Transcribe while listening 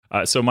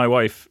So my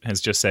wife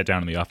has just sat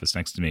down in the office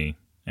next to me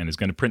and is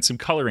going to print some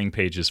coloring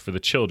pages for the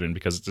children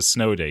because it's a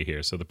snow day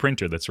here. So the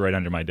printer that's right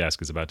under my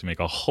desk is about to make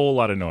a whole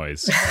lot of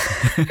noise.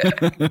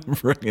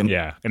 Brilliant.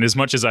 Yeah. And as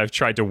much as I've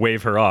tried to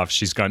wave her off,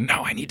 she's gone,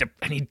 no,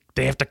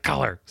 they have to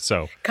color.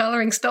 So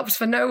coloring stops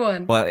for no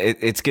one. Well,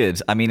 it's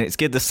good. I mean, it's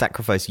good the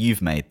sacrifice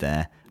you've made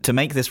there. To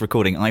make this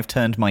recording, I've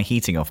turned my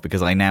heating off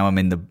because I now am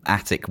in the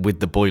attic with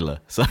the boiler.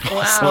 So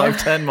I've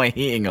turned my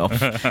heating off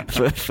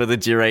for the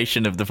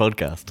duration of the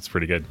podcast. That's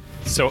pretty good.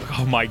 So,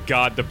 oh my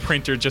God, the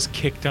printer just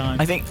kicked on.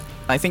 I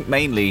think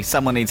mainly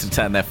someone needs to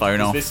turn their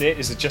phone off. Is this it?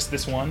 Is it just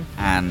this one?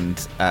 And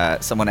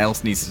someone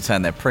else needs to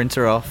turn their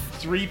printer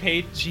off.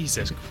 3-page?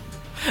 Jesus.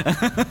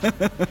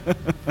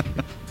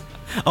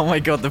 Oh my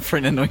God, the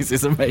printer noise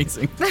is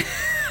amazing.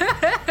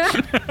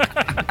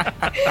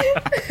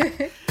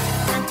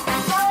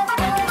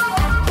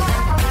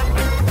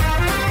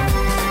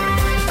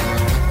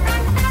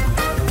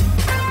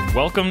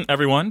 Welcome,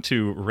 everyone,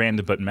 to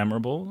Random But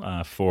Memorable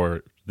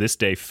for this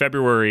day,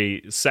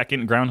 February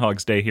 2nd,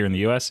 Groundhog's Day here in the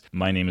U.S.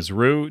 My name is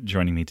Rue.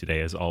 Joining me today,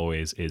 as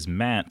always, is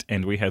Matt.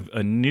 And we have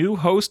a new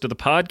host of the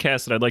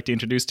podcast that I'd like to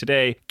introduce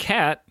today,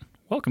 Kat.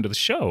 Welcome to the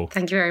show.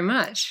 Thank you very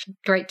much.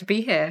 Great to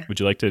be here. Would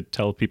you like to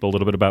tell people a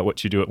little bit about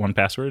what you do at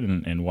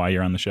 1Password and why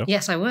you're on the show?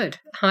 Yes, I would.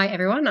 Hi,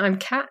 everyone. I'm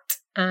Kat,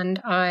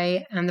 and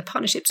I am the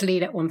partnerships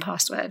lead at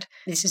 1Password.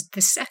 This is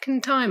the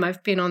second time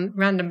I've been on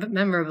Random But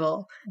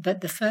Memorable,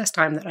 but the first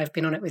time that I've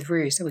been on it with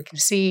Rue, so we can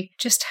see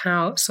just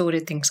how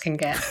sordid things can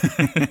get.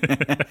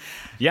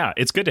 Yeah,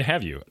 it's good to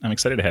have you. I'm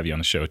excited to have you on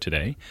the show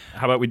today.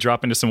 How about we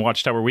drop into some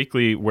Watchtower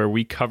Weekly, where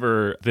we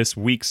cover this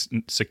week's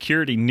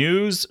security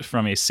news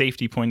from a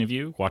safety point of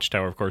view.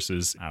 Watchtower, of course,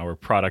 is our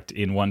product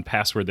in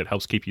 1Password that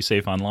helps keep you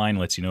safe online,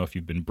 lets you know if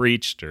you've been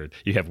breached or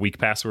you have weak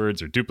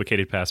passwords or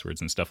duplicated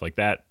passwords and stuff like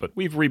that. But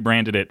we've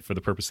rebranded it for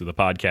the purpose of the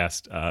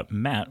podcast.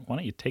 Matt, why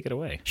don't you take it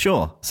away?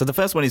 Sure. So the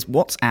first one is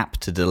WhatsApp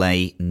to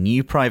delay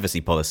new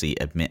privacy policy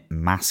amid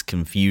mass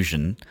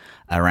confusion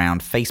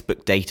around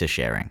Facebook data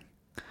sharing.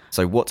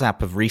 So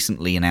WhatsApp have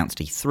recently announced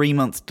a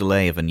 3-month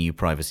delay of a new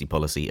privacy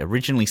policy,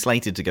 originally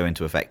slated to go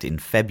into effect in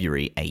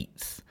February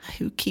 8th.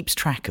 Who keeps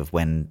track of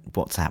when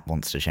WhatsApp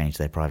wants to change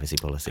their privacy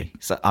policy?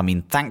 So, I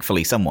mean,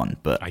 thankfully someone,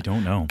 but... I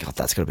don't know. God,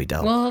 that's got to be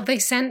dull. Well, they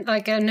sent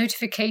like a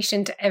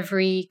notification to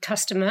every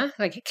customer.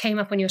 Like it came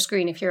up on your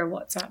screen if you're a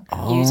WhatsApp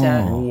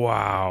user.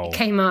 Wow. It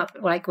came up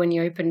like when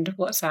you opened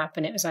WhatsApp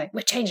and it was like,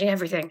 we're changing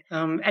everything.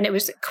 And it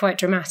was quite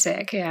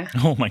dramatic, yeah.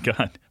 Oh my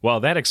God.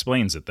 Well, that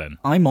explains it then.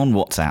 I'm on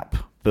WhatsApp,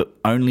 but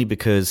only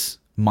because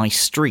my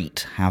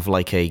street have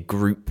like a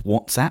group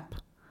WhatsApp,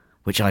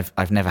 which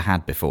I've never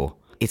had before.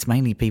 It's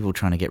mainly people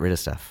trying to get rid of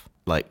stuff.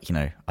 Like, you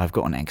know, I've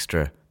got an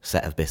extra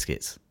set of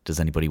biscuits. Does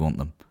anybody want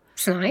them?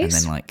 It's nice. And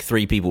then like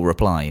 3 people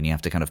reply and you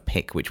have to kind of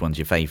pick which one's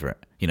your favorite.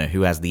 You know,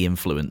 who has the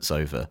influence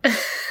over.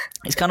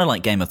 It's kind of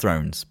like Game of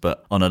Thrones,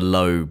 but on a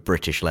low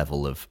British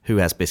level of who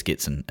has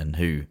biscuits and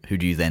who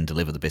do you then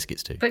deliver the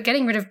biscuits to. But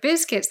getting rid of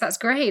biscuits, that's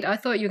great. I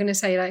thought you were going to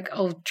say like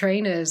old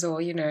trainers or,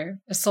 you know,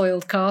 a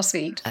soiled car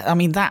seat. I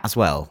mean, that as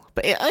well.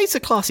 But it's a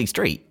classy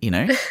street, you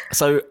know.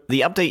 So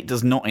the update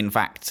does not, in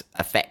fact,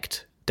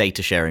 affect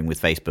data sharing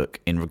with Facebook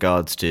in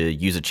regards to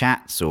user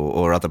chats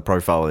or other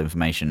profile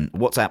information.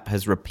 WhatsApp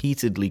has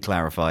repeatedly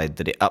clarified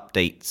that it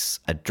updates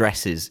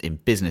addresses in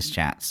business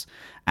chats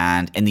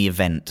and in the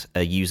event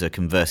a user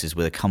converses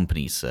with a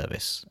company's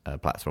service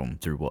platform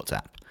through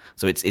WhatsApp.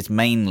 So it's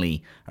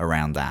mainly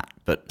around that.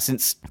 But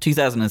since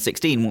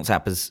 2016,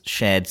 WhatsApp has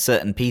shared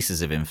certain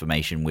pieces of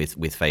information with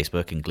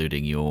Facebook,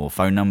 including your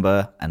phone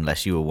number,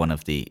 unless you were one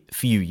of the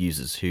few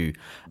users who,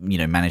 you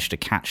know, managed to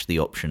catch the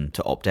option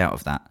to opt out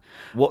of that.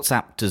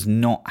 WhatsApp does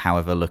not,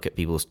 however, look at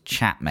people's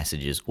chat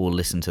messages or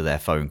listen to their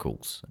phone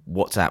calls.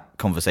 WhatsApp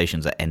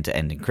conversations are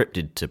end-to-end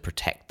encrypted to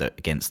protect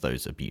against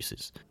those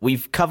abuses.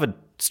 We've covered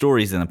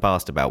stories in the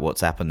past about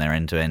WhatsApp and their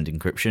end-to-end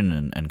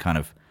encryption and kind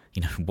of,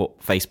 you know, what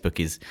Facebook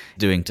is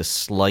doing to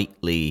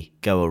slightly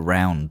go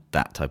around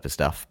that type of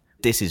stuff.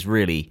 This is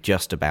really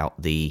just about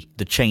the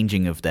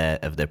changing of their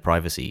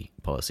privacy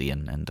policy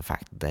and the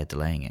fact that they're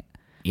delaying it.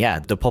 Yeah,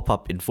 the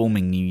pop-up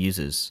informing new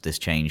users this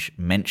change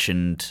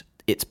mentioned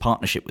its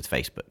partnership with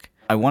Facebook.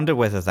 I wonder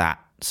whether that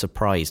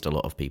surprised a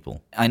lot of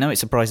people. I know it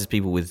surprises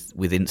people with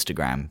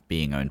Instagram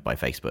being owned by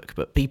Facebook,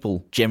 but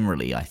people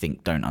generally, I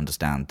think, don't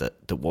understand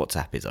that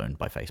WhatsApp is owned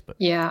by Facebook.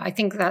 Yeah, I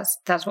think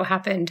that's what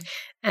happened.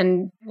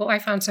 And what I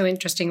found so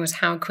interesting was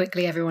how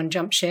quickly everyone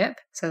jumped ship.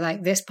 So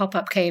like this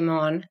pop-up came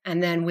on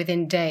and then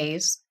within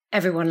days,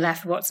 everyone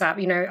left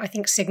WhatsApp. You know, I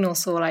think Signal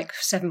saw like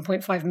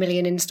 7.5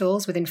 million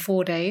installs within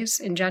 4 days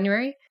in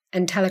January.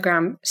 And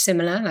Telegram,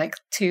 similar, like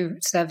 2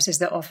 services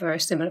that offer a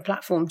similar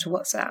platform to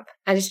WhatsApp.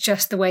 And it's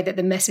just the way that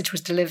the message was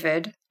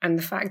delivered and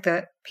the fact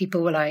that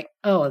people were like,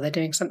 oh, they're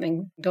doing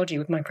something dodgy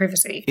with my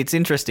privacy. It's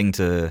interesting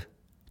to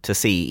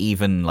see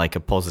even like a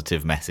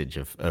positive message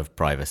of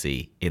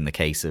privacy in the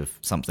case of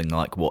something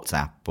like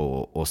WhatsApp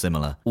or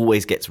similar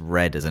always gets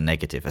read as a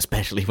negative,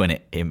 especially when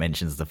it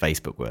mentions the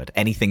Facebook word.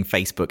 Anything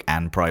Facebook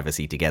and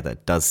privacy together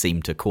does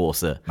seem to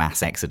cause a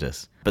mass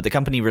exodus. But the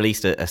company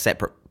released a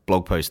separate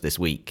blog post this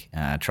week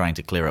trying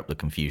to clear up the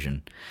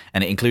confusion.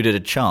 And it included a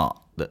chart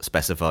that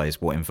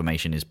specifies what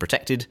information is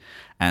protected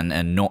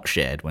and not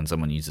shared when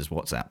someone uses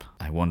WhatsApp.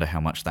 I wonder how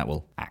much that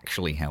will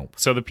actually help.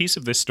 So the piece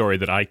of this story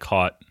that I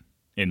caught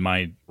in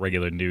my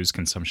regular news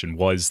consumption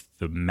was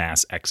the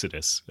mass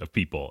exodus of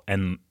people.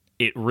 And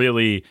it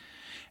really,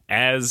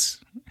 as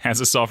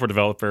a software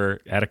developer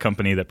at a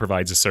company that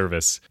provides a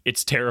service,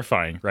 it's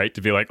terrifying, right?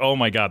 To be like, oh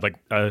my God, like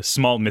a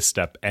small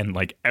misstep and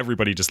like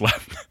everybody just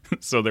left.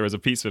 So there was a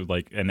piece of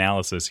like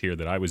analysis here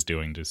that I was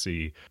doing to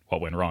see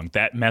what went wrong.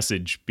 That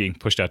message being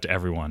pushed out to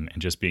everyone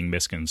and just being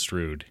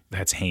misconstrued,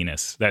 that's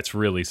heinous. That's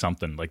really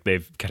something. Like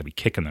they've got to be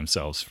kicking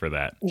themselves for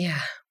that. Yeah.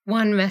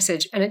 One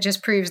message, and it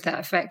just proves that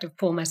effect of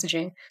poor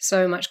messaging.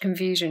 So much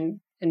confusion,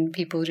 and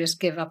people just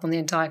give up on the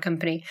entire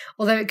company.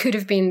 Although it could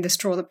have been the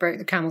straw that broke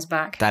the camel's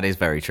back. That is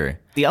very true.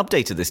 The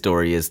update to this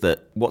story is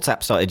that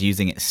WhatsApp started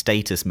using its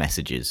status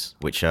messages,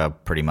 which are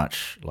pretty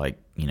much like,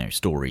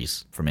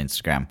 stories from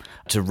Instagram,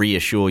 to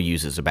reassure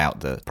users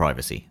about the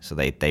privacy. So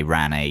they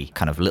ran a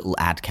kind of little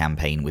ad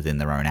campaign within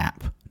their own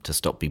app to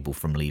stop people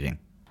from leaving.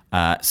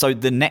 So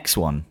the next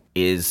one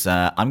is,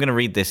 I'm going to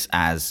read this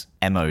as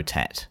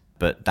Emotet,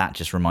 but that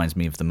just reminds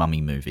me of the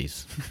Mummy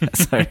movies.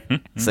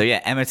 So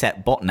yeah,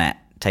 Emotet botnet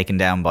taken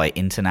down by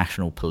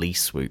international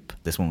police swoop.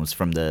 This one was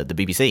from the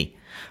BBC.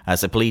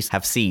 So police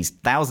have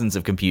seized thousands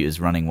of computers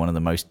running one of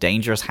the most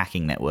dangerous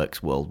hacking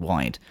networks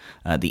worldwide.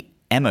 The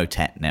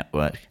Emotet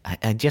network.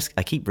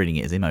 I keep reading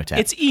it as Emotet.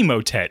 It's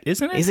Emotet,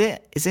 isn't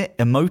it? Is it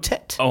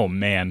Emotet? Oh,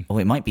 man. Oh,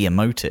 it might be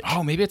Emotet.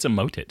 Oh, maybe it's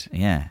Emotet.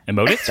 Yeah.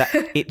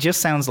 Emotet? It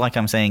just sounds like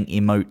I'm saying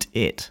emote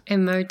it.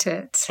 Emote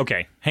it.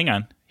 Okay, hang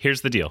on.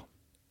 Here's the deal.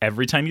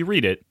 Every time you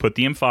read it, put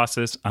the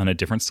emphasis on a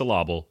different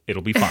syllable.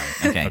 It'll be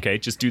fine. Okay,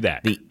 just do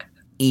that. The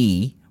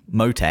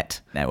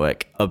Emotet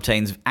network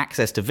obtains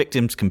access to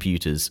victims'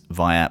 computers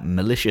via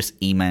malicious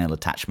email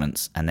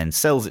attachments and then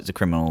sells it to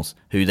criminals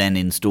who then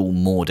install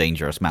more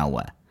dangerous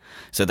malware.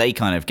 So they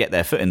kind of get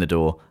their foot in the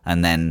door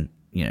and then,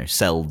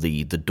 sell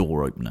the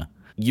door opener.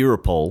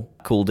 Europol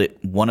called it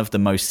one of the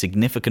most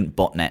significant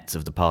botnets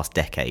of the past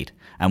decade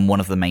and one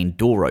of the main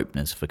door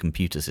openers for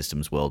computer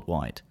systems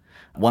worldwide.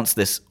 Once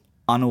this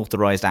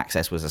unauthorized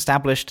access was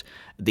established,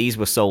 these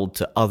were sold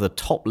to other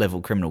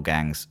top-level criminal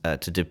gangs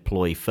to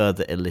deploy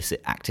further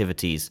illicit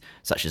activities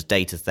such as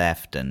data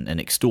theft and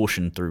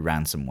extortion through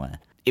ransomware.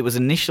 It was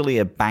initially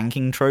a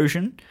banking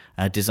Trojan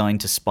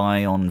designed to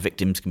spy on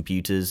victims'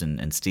 computers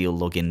and steal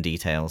login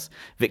details.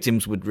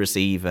 Victims would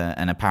receive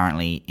an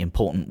apparently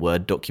important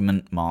Word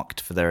document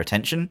marked for their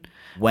attention.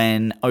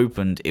 When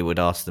opened, it would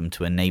ask them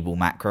to enable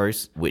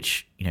macros,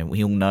 which,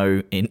 we all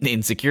know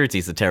in security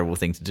is a terrible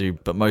thing to do,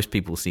 but most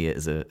people see it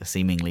as a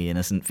seemingly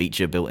innocent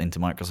feature built into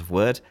Microsoft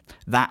Word.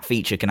 That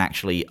feature can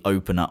actually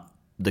open up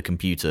the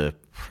computer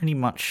pretty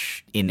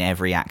much in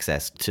every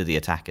access to the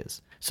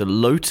attackers. So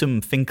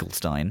Lotham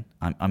Finkelstein,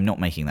 I'm not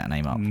making that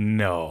name up.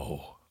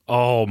 No.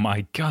 Oh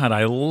my God,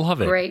 I love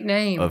it. Great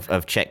name.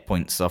 Of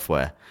Checkpoint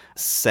Software,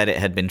 said it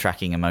had been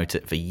tracking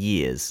Emotet for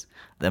years.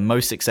 The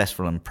most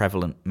successful and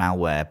prevalent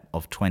malware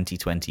of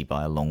 2020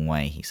 by a long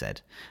way, he said.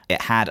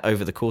 It had,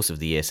 over the course of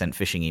the year, sent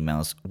phishing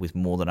emails with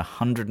more than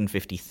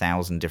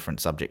 150,000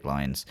 different subject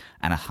lines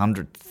and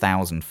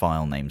 100,000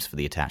 file names for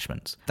the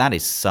attachments. That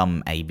is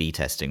some A/B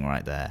testing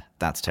right there.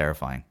 That's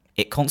terrifying.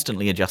 It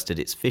constantly adjusted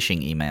its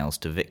phishing emails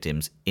to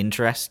victims'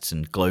 interests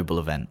and global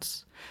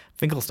events.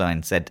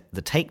 Finkelstein said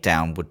the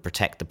takedown would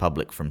protect the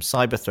public from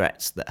cyber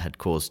threats that had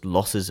caused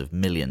losses of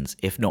millions,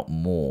 if not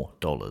more,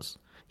 dollars.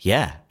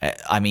 Yeah,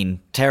 I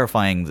mean,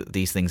 terrifying that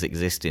these things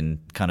exist in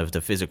kind of the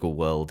physical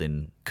world,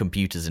 in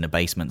computers in a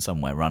basement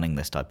somewhere running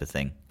this type of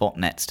thing.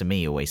 Botnets to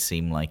me always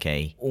seem like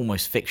a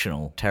almost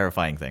fictional,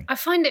 terrifying thing. I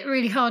find it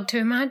really hard to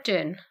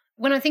imagine.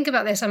 When I think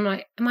about this, I'm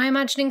like, am I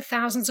imagining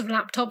thousands of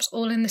laptops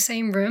all in the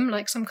same room,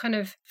 like some kind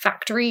of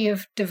factory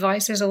of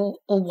devices all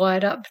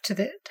wired up to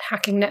the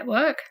hacking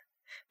network?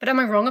 But am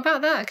I wrong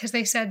about that? Because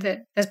they said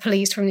that there's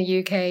police from the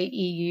UK,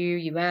 EU,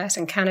 US,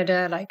 and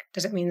Canada. Like,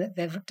 does it mean that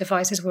their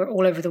devices were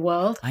all over the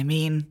world? I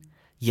mean,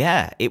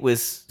 yeah, it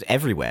was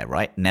everywhere,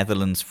 right?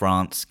 Netherlands,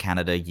 France,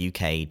 Canada,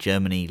 UK,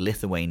 Germany,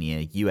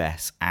 Lithuania,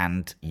 US,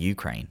 and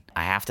Ukraine.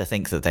 I have to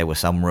think that there were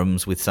some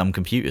rooms with some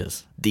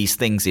computers. These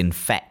things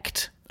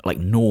infect like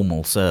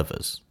normal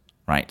servers,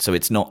 right? So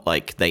it's not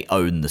like they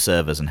own the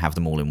servers and have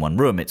them all in one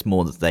room. It's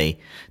more that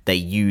they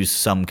use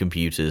some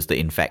computers that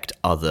infect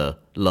other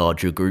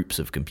larger groups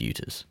of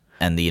computers.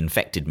 And the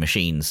infected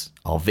machines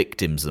are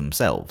victims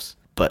themselves.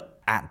 But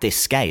at this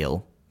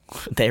scale,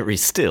 there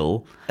is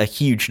still a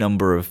huge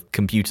number of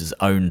computers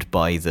owned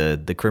by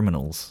the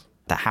criminals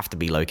that have to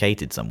be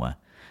located somewhere.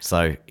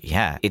 So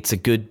yeah, it's a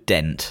good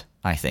dent,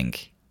 I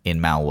think, in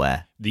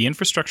malware. The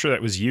infrastructure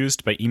that was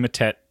used by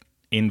Emotet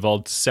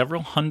involved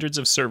several hundreds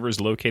of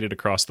servers located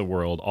across the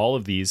world, all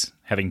of these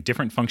having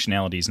different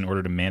functionalities in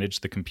order to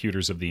manage the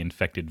computers of the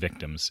infected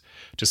victims,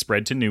 to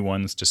spread to new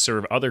ones, to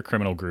serve other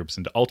criminal groups,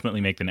 and to ultimately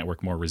make the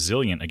network more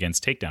resilient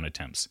against takedown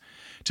attempts.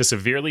 To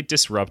severely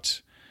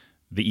disrupt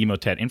the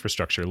Emotet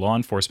infrastructure, law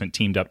enforcement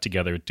teamed up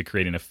together to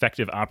create an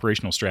effective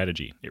operational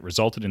strategy. It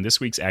resulted in this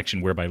week's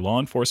action whereby law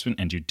enforcement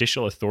and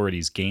judicial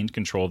authorities gained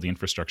control of the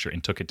infrastructure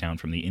and took it down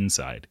from the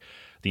inside.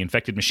 The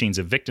infected machines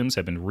of victims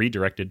have been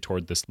redirected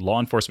toward this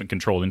law enforcement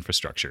controlled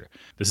infrastructure.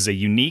 This is a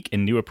unique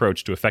and new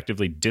approach to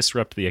effectively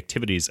disrupt the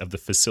activities of the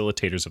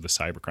facilitators of the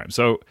cybercrime.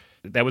 So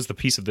that was the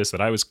piece of this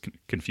that I was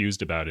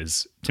confused about.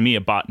 Is, to me,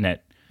 a botnet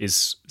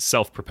is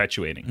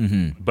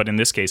self-perpetuating. But in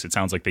this case, it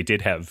sounds like they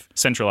did have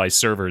centralized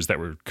servers that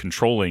were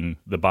controlling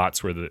the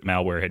bots where the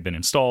malware had been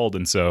installed.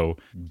 And so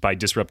by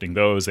disrupting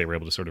those, they were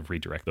able to sort of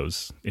redirect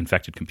those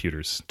infected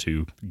computers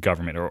to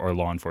government or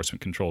law enforcement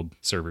controlled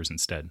servers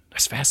instead.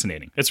 That's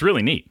fascinating. It's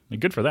really neat.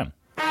 Good for them.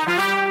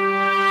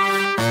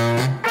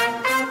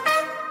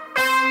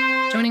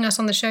 Joining us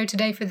on the show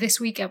today for This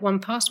Week at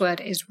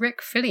 1Password is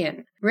Rick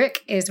Fillion.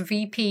 Rick is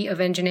VP of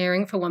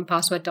Engineering for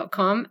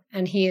 1Password.com,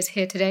 and he is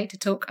here today to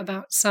talk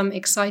about some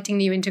exciting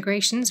new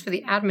integrations for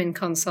the admin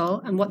console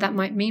and what that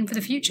might mean for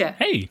the future.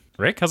 Hey,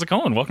 Rick, how's it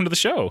going? Welcome to the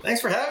show. Thanks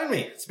for having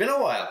me. It's been a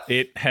while.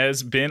 It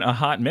has been a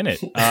hot minute.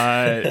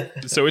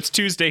 So it's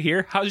Tuesday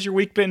here. How's your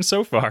week been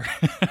so far?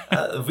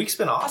 The week's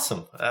been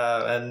awesome,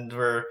 and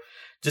we're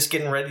just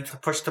getting ready to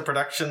push to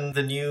production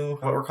the new,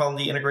 what we're calling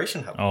the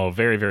Integration Hub. Oh,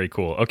 very, very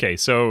cool. Okay,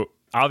 so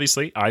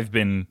obviously, I've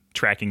been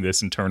tracking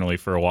this internally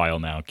for a while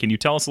now. Can you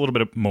tell us a little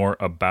bit more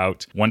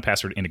about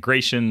 1Password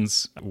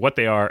integrations, what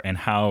they are, and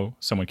how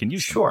someone can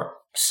use them? Sure.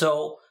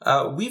 So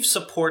we've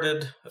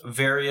supported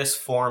various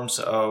forms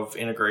of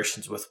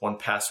integrations with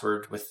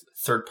 1Password with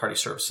third-party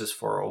services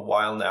for a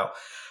while now.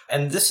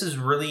 And this is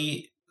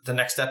really the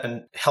next step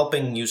in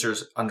helping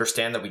users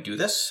understand that we do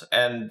this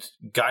and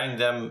guiding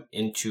them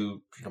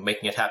into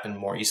making it happen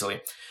more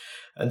easily.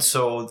 And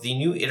so the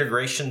new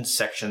integration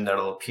section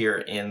that'll appear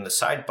in the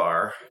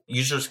sidebar,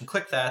 users can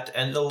click that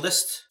and it'll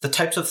list the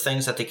types of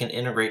things that they can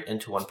integrate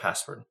into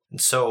 1Password. And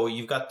so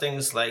you've got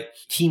things like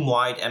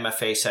team-wide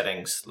MFA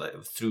settings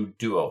through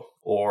Duo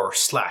or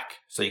Slack,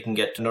 so you can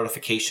get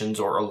notifications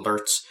or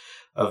alerts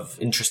of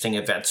interesting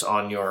events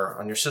on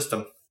your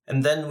system.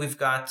 And then we've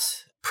got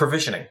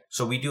provisioning.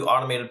 So we do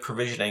automated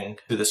provisioning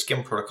through the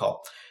SCIM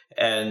protocol.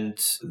 And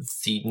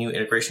the new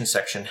integration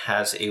section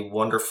has a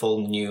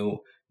wonderful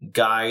new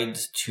guide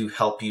to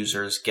help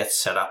users get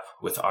set up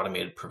with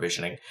automated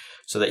provisioning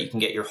so that you can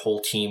get your whole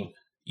team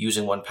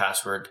using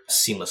 1Password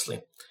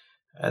seamlessly.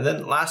 And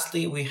then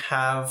lastly, we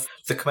have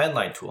the command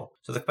line tool.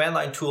 So the command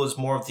line tool is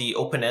more of the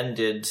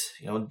open-ended,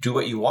 do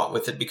what you want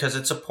with it, because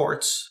it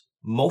supports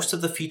most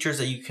of the features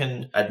that you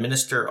can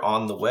administer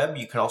on the web.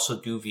 You can also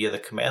do via the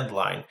command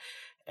line.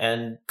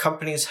 And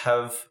companies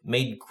have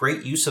made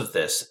great use of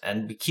this,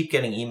 and we keep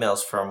getting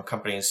emails from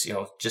companies,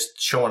 just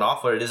showing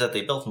off what it is that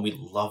they built, and we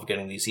love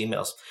getting these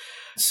emails.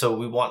 So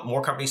we want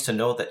more companies to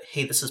know that,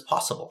 hey, this is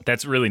possible.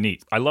 That's really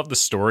neat. I love the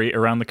story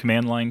around the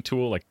command line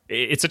tool. Like,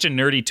 it's such a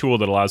nerdy tool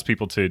that allows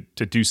people to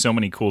do so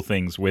many cool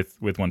things with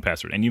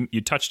 1Password. And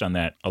you touched on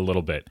that a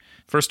little bit.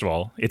 First of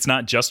all, it's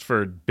not just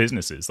for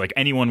businesses. Like,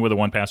 anyone with a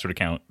 1Password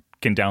account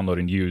can download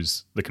and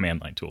use the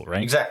command line tool,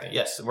 right? Exactly.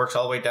 Yes. It works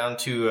all the way down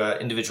to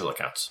individual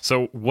accounts.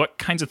 So what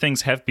kinds of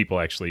things have people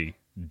actually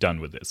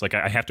done with this? Like,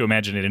 I have to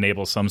imagine it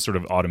enables some sort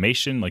of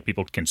automation, like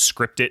people can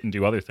script it and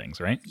do other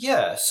things, right?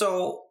 Yeah.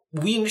 So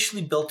we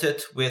initially built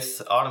it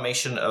with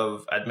automation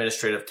of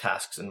administrative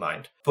tasks in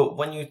mind. But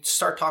when you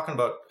start talking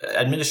about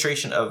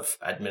automation of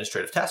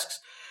administrative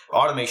tasks,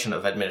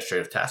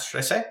 should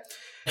I say?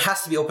 It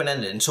has to be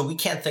open-ended, and so we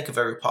can't think of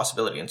every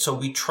possibility. And so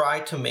we try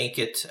to make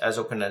it as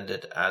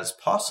open-ended as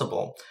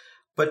possible.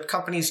 But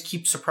companies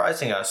keep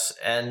surprising us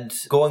and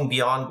going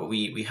beyond what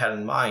we had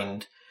in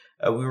mind.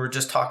 We were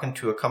just talking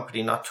to a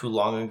company not too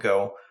long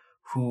ago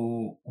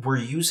who were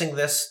using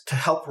this to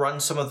help run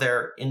some of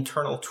their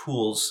internal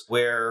tools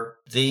where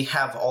they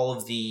have all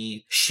of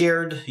the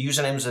shared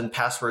usernames and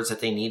passwords that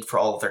they need for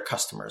all of their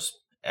customers.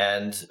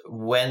 And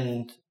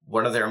when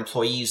one of their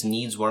employees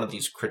needs one of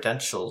these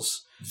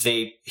credentials,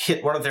 they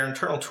hit one of their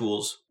internal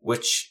tools,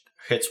 which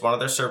hits one of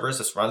their servers,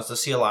 this runs the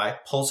CLI,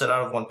 pulls it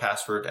out of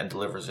 1Password, and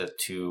delivers it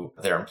to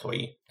their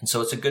employee. And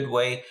so it's a good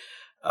way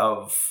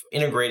of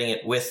integrating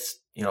it with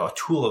a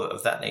tool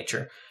of that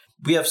nature.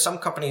 We have some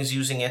companies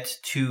using it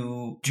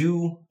to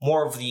do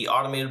more of the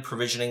automated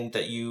provisioning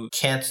that you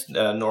can't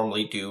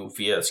normally do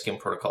via SCIM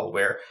protocol,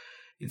 where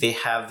they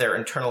have their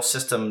internal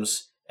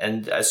systems,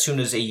 and as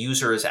soon as a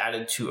user is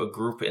added to a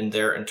group in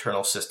their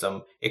internal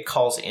system, it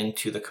calls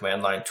into the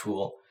command line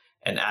tool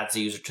and adds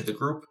the user to the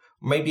group.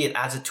 Maybe it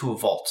adds it to a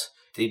vault.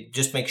 They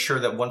just make sure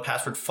that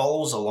 1Password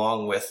follows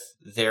along with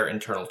their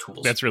internal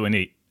tools. That's really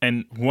neat.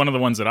 And one of the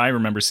ones that I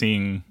remember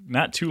seeing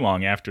not too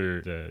long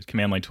after the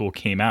command line tool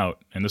came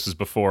out, and this was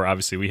before,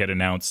 obviously, we had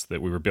announced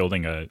that we were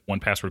building a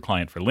 1Password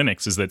client for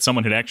Linux, is that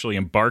someone had actually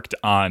embarked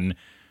on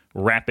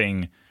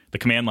wrapping the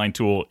command line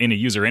tool in a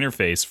user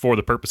interface for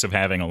the purpose of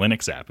having a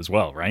Linux app as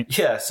well, right?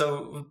 Yeah,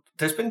 so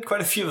there's been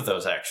quite a few of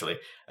those, actually.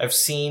 I've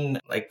seen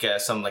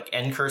some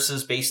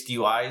ncurses based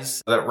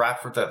UIs that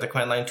wrap with the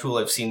command line tool.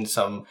 I've seen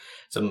some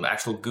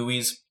actual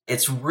GUIs.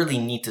 it's really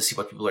neat to see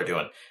what people are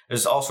doing.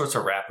 There's all sorts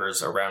of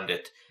wrappers around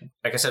it.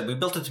 Like I said, we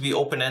built it to be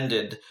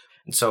open-ended.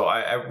 And so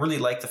I really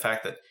like the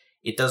fact that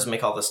it does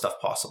make all this stuff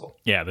possible.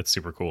 Yeah, that's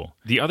super cool.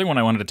 The other one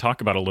I wanted to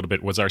talk about a little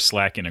bit was our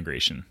Slack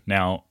integration.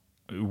 Now,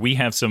 we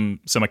have some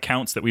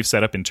accounts that we've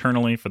set up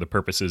internally for the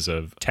purposes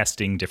of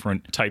testing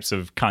different types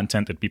of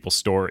content that people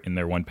store in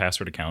their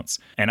 1Password accounts.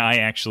 And I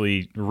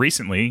actually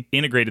recently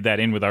integrated that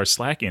in with our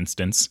Slack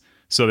instance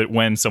so that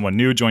when someone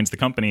new joins the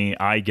company,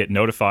 I get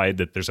notified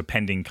that there's a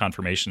pending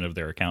confirmation of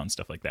their account and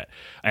stuff like that.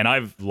 And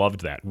I've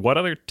loved that. What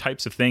other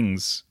types of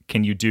things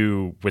can you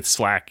do with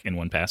Slack in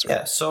 1Password?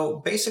 Yeah, so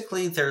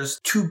basically there's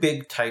two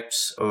big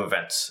types of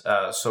events.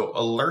 So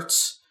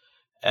alerts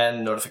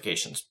and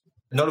notifications.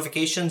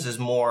 Notifications is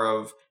more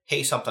of,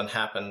 hey, something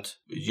happened.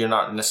 You're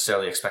not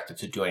necessarily expected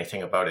to do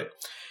anything about it.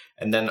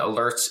 And then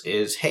alerts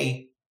is,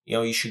 hey,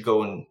 you should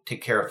go and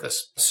take care of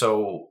this.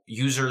 So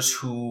users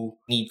who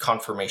need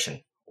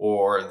confirmation,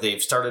 or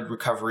they've started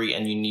recovery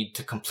and you need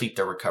to complete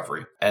their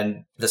recovery.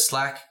 And the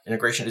Slack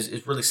integration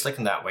is really slick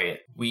in that way.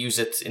 We use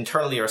it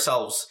internally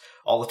ourselves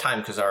all the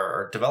time because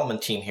our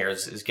development team here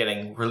is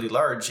getting really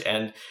large,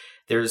 and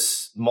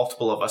there's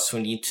multiple of us who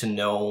need to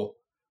know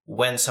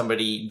when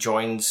somebody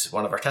joins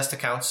one of our test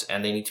accounts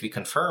and they need to be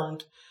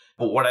confirmed.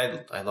 But what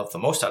I love the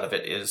most out of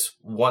it is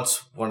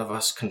once one of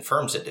us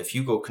confirms it, if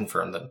you go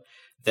confirm them,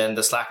 then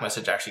the Slack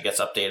message actually gets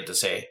updated to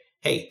say,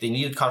 hey, they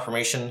needed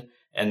confirmation,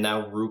 and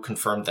now Rue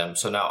confirmed them.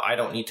 So now I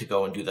don't need to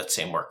go and do that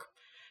same work.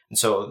 And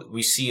so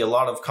we see a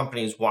lot of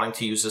companies wanting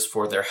to use this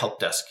for their help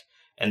desk,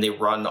 and they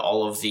run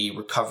all of the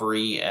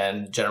recovery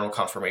and general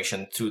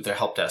confirmation through their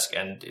help desk.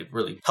 And it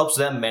really helps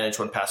them manage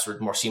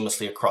 1Password more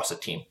seamlessly across a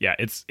team. Yeah,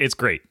 it's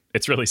great.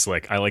 It's really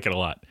slick. I like it a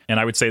lot. And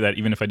I would say that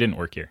even if I didn't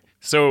work here.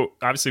 So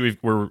obviously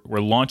we're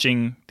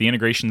launching the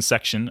integration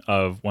section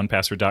of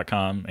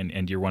 1Password.com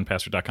and your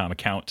 1Password.com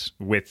account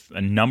with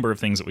a number of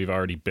things that we've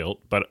already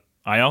built. But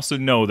I also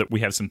know that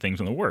we have some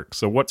things in the works.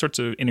 So what sorts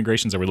of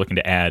integrations are we looking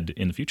to add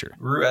in the future?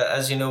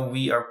 As you know,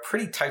 we are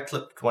pretty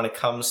tight-lipped when it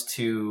comes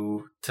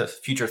to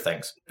future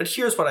things. But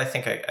here's what I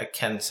think I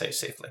can say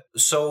safely.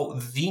 So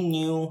the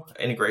new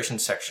integration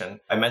section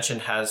I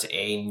mentioned has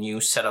a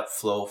new setup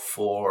flow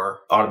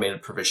for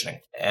automated provisioning.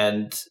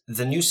 And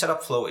the new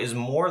setup flow is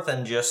more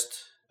than just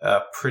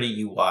a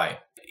pretty UI.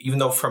 Even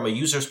though from a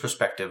user's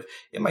perspective,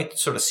 it might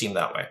sort of seem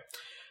that way.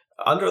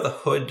 Under the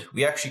hood,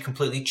 we actually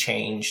completely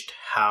changed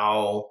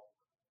how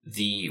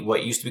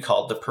what used to be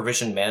called the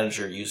provision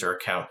manager user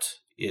account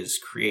is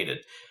created.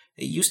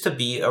 It used to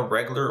be a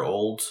regular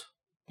old,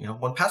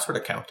 1Password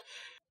account,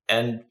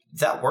 and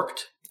that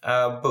worked.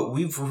 But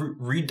we've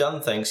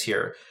redone things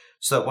here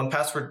so that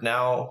 1Password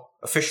now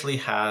officially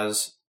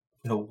has,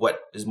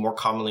 what is more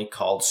commonly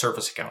called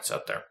service accounts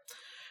out there.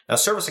 Now,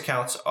 service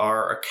accounts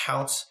are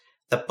accounts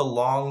that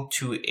belong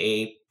to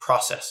a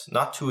process,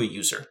 not to a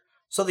user.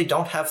 So they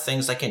don't have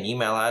things like an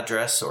email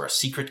address or a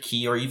secret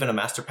key or even a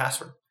master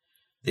password.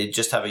 They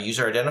just have a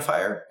user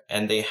identifier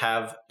and they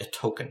have a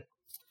token.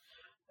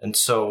 And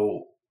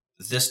so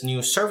this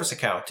new service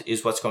account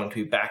is what's going to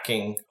be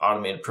backing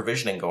automated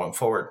provisioning going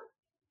forward.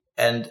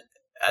 And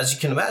as you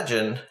can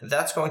imagine,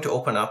 that's going to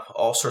open up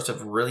all sorts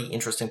of really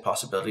interesting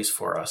possibilities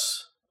for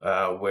us,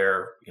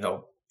 where,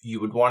 you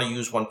would want to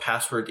use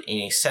 1Password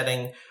in a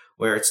setting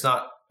where it's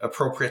not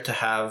appropriate to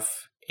have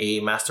a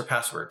master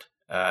password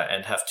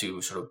and have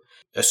to sort of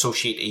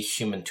associate a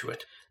human to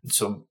it. And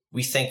so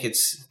we think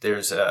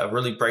there's a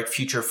really bright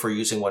future for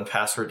using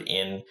 1Password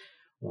in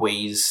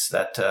ways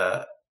that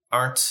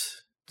aren't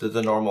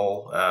the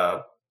normal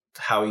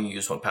how you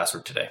use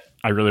 1Password today.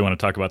 I really want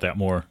to talk about that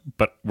more,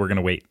 but we're going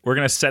to wait. We're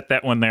going to set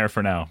that one there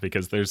for now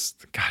because there's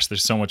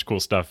so much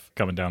cool stuff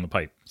coming down the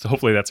pipe. So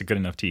hopefully that's a good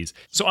enough tease.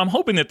 So I'm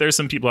hoping that there's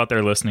some people out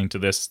there listening to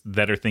this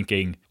that are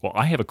thinking, well,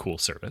 I have a cool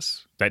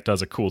service that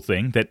does a cool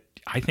thing that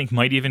I think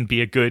might even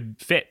be a good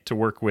fit to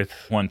work with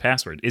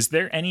 1Password. Is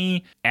there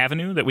any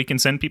avenue that we can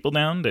send people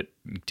down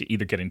to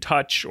either get in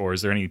touch, or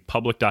is there any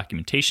public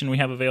documentation we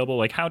have available?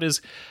 Like how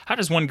does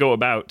one go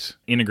about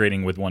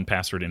integrating with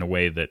 1Password in a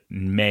way that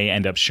may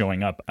end up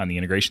showing up on the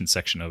integration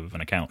section of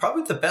an account?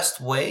 Probably the best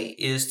way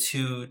is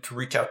to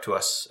reach out to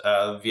us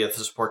via the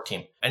support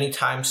team.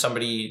 Anytime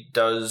somebody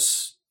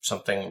does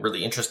something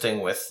really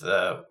interesting with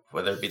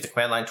whether it be the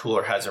command line tool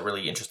or has a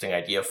really interesting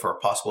idea for a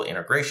possible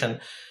integration,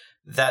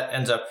 that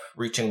ends up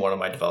reaching one of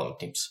my development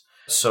teams.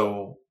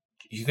 So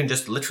you can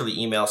just literally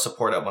email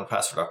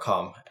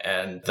support@1password.com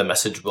and the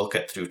message will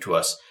get through to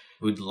us.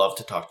 We'd love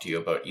to talk to you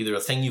about either a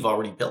thing you've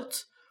already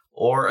built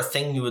or a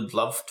thing you would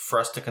love for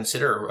us to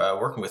consider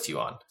working with you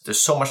on. There's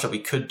so much that we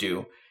could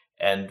do,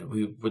 and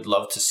we would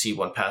love to see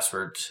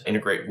 1Password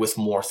integrate with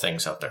more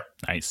things out there.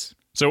 Nice.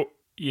 So,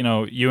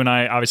 you and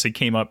I obviously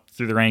came up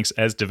through the ranks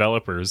as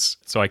developers,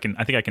 so I think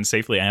I can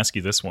safely ask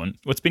you this one.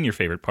 What's been your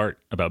favorite part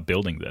about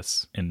building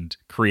this and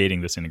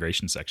creating this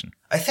integration section?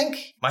 I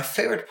think my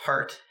favorite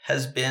part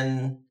has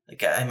been,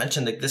 like I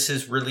mentioned, this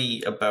is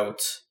really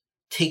about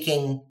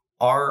taking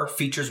our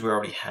features we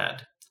already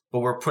had,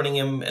 but we're putting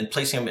them and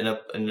placing them in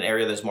an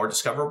area that's more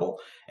discoverable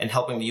and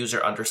helping the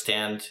user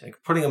understand,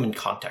 putting them in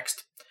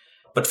context.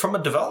 But from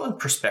a development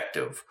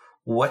perspective,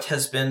 what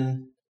has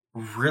been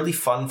really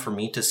fun for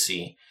me to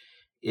see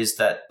is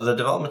that the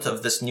development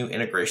of this new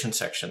integration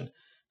section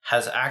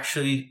has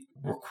actually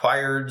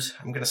required,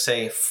 I'm going to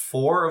say,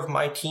 4 of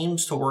my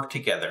teams to work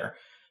together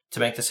to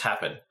make this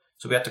happen.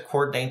 So we had to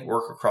coordinate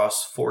work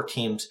across 4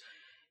 teams.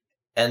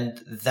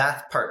 And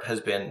that part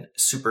has been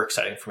super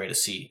exciting for me to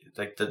see,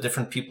 like the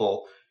different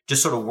people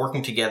just sort of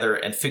working together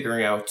and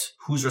figuring out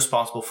who's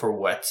responsible for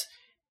what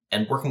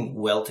and working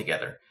well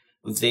together.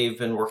 They've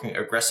been working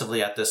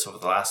aggressively at this over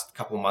the last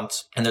couple of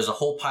months, and there's a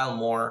whole pile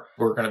more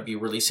we're going to be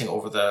releasing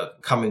over the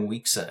coming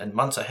weeks and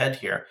months ahead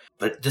here.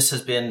 But this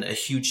has been a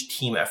huge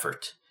team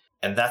effort,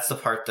 and that's the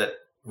part that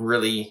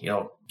really,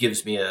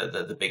 gives me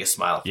the biggest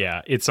smile.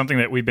 Yeah, it's something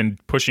that we've been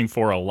pushing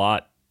for a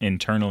lot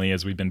internally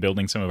as we've been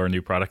building some of our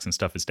new products and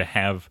stuff, is to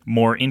have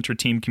more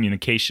inter-team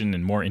communication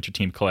and more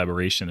inter-team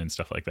collaboration and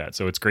stuff like that.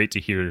 So it's great to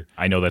hear.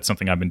 I know that's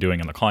something I've been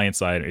doing on the client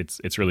side.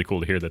 It's really cool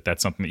to hear that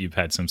that's something that you've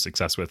had some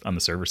success with on the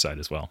server side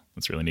as well.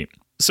 That's really neat.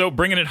 So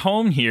bringing it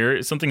home here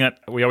is something that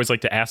we always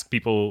like to ask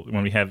people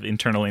when we have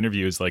internal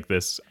interviews like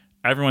this.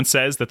 Everyone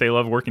says that they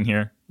love working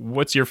here.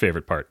 What's your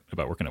favorite part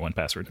about working at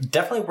 1Password?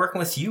 Definitely working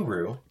with you,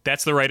 Rue.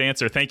 That's the right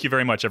answer. Thank you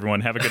very much,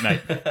 everyone. Have a good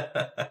night.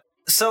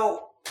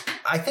 So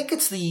I think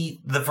it's the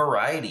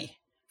variety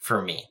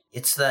for me.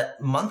 It's that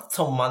month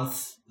to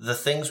month, the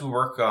things we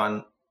work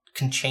on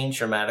can change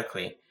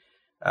dramatically,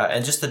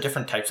 and just the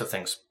different types of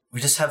things.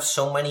 We just have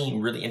so many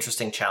really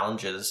interesting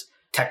challenges,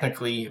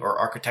 technically or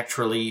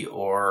architecturally,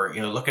 or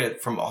look at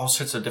it from all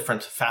sorts of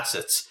different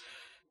facets.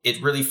 It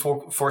really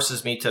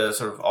forces me to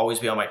sort of always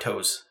be on my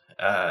toes,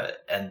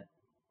 and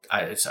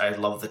I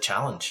love the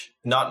challenge.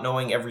 Not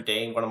knowing every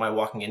day what am I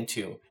walking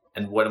into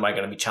and what am I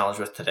going to be challenged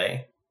with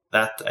today.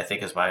 That, I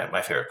think, is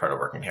my favorite part of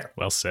working here.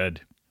 Well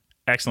said.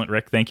 Excellent,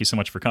 Rick. Thank you so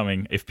much for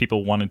coming. If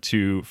people wanted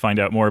to find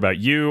out more about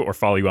you or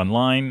follow you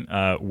online,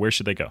 where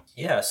should they go?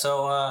 Yeah,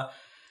 so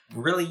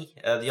really,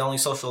 the only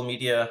social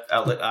media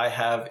outlet I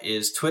have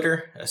is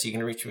Twitter. So you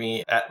can reach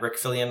me at Rick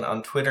Fillion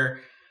on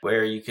Twitter,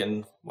 where you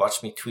can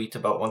watch me tweet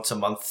about once a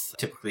month,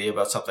 typically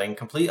about something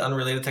completely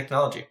unrelated to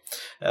technology.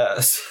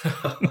 Yes,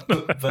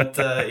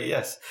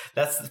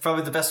 that's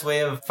probably the best way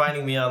of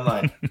finding me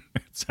online.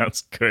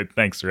 Sounds good.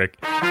 Thanks, Rick.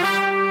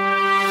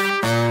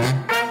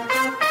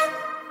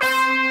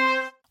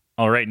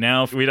 All right,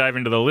 now if we dive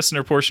into the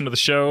listener portion of the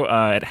show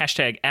at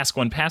hashtag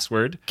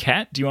 #AskOnePassword.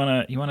 Kat, do you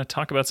wanna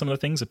talk about some of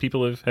the things that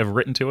people have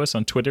written to us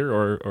on Twitter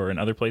or in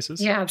other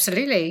places? Yeah,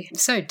 absolutely.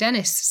 So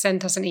Dennis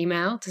sent us an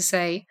email to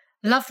say,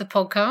 love the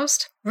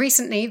podcast.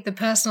 Recently, the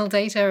personal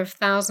data of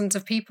thousands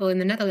of people in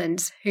the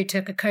Netherlands who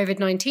took a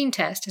COVID-19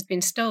 test has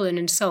been stolen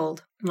and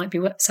sold. Might be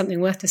something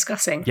worth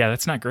discussing. Yeah,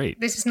 that's not great.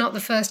 This is not the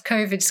first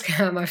COVID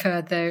scam I've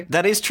heard, though.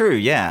 That is true,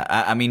 yeah.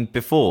 I mean,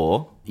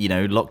 before,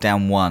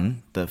 lockdown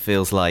 1, that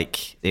feels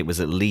like it was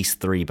at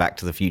least 3 Back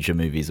to the Future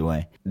movies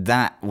away.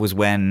 That was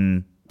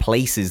when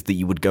places that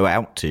you would go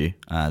out to,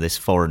 this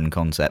foreign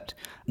concept,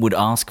 would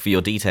ask for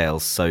your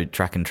details so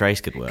track and trace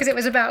could work. Because it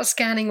was about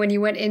scanning when you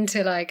went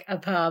into like a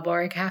pub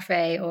or a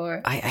cafe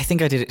or... I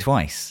think I did it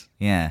twice,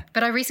 yeah.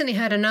 But I recently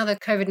heard another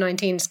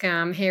COVID-19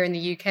 scam here in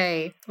the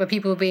UK where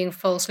people were being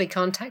falsely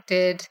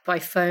contacted by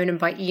phone and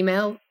by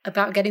email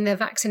about getting their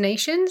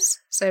vaccinations.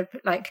 So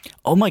like...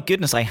 Oh my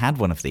goodness, I had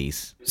one of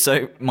these.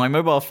 So my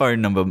mobile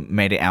phone number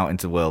made it out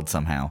into the world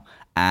somehow.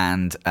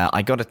 And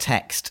I got a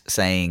text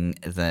saying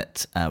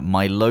that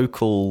my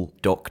local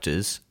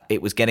doctors,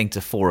 it was getting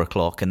to 4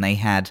 o'clock, and they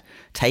had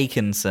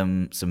taken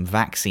some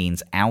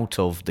vaccines out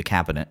of the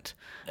cabinet.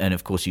 And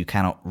of course, you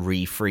cannot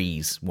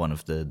refreeze one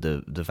of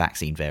the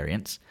vaccine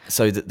variants,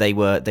 so that they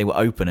were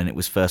open, and it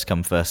was first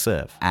come first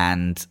serve.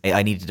 And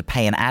I needed to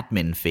pay an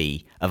admin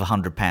fee of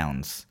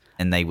 £100,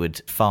 and they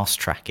would fast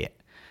track it.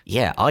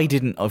 Yeah, I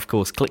didn't, of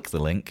course, click the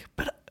link,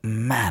 but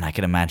man, I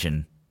can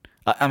imagine.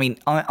 I mean,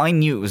 I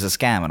knew it was a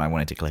scam and I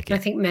wanted to click it. I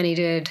think many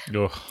did,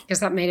 because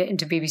that made it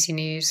into BBC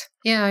News.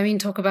 Yeah, I mean,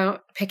 talk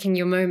about picking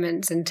your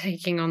moments and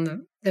taking on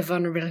the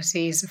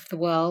vulnerabilities of the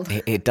world.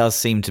 It does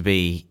seem to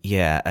be,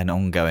 an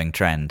ongoing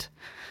trend.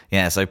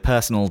 Yeah, so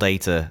personal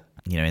data,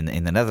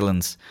 in the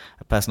Netherlands,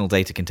 personal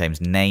data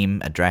contains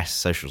name, address,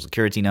 social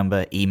security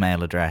number,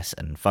 email address,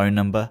 and phone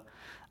number.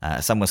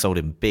 Some were sold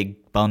in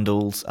big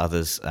bundles,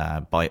 others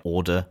by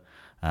order,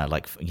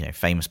 like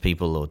famous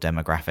people or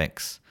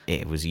demographics.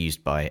 It was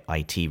used by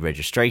IT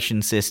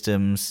registration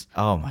systems.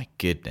 Oh my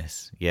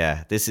goodness.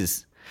 Yeah, this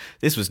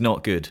was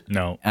not good.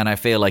 No. And I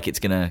feel like it's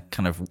going to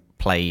kind of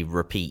play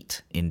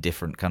repeat in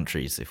different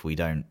countries if we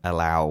don't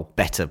allow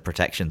better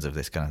protections of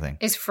this kind of thing.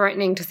 It's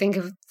frightening to think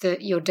of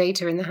your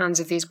data in the hands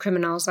of these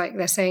criminals. Like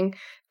they're saying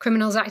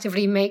criminals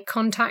actively make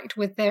contact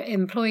with their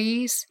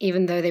employees,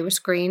 even though they were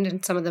screened,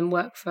 and some of them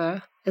work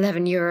for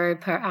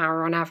 €11 per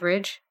hour on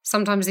average.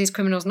 Sometimes these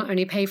criminals not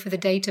only pay for the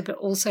data, but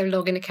also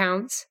log in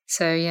accounts.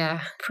 So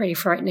yeah, pretty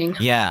frightening.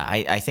 Yeah,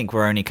 I think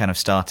we're only kind of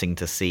starting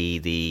to see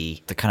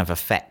the kind of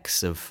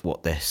effects of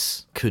what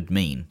this could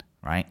mean,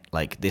 right?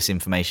 Like this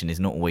information is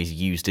not always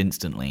used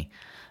instantly.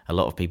 A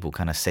lot of people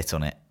kind of sit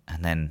on it,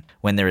 and then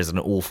when there is an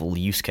awful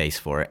use case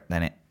for it,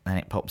 then then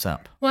it pops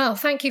up. Well,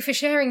 thank you for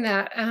sharing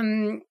that.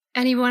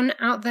 Anyone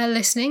out there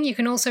listening, you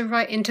can also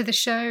write into the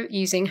show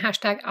using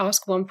hashtag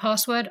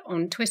AskOnePassword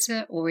on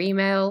Twitter or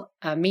email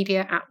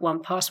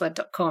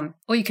media@onepassword.com.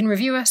 Or you can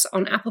review us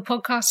on Apple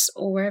Podcasts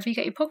or wherever you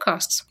get your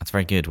podcasts. That's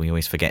very good. We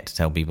always forget to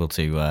tell people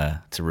to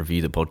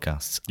review the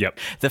podcasts. Yep.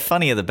 The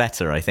funnier the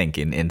better, I think,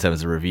 in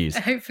terms of reviews.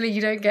 Hopefully you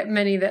don't get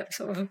many that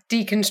sort of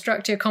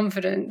deconstruct your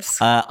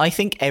confidence. I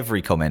think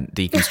every comment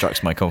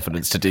deconstructs my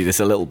confidence to do this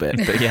a little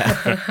bit, but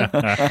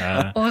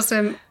yeah.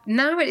 Awesome.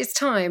 Now it is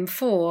time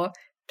for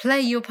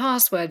Play Your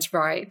Passwords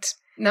Right.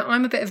 Now,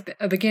 I'm a bit of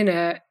a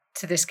beginner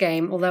to this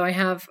game, although I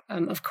have,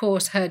 of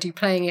course, heard you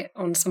playing it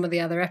on some of the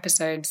other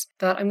episodes.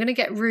 But I'm going to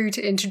get Rue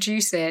to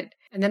introduce it,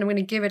 and then I'm going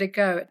to give it a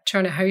go at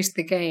trying to host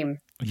the game.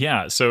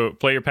 Yeah, so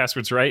Play Your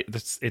Passwords Right.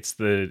 It's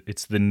the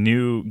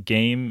new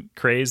game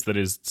craze that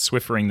is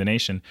swiffering the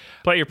nation.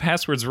 Play Your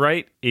Passwords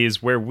Right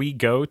is where we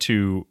go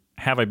to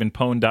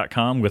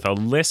haveibeenpwned.com with a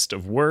list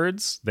of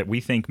words that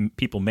we think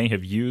people may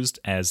have used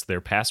as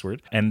their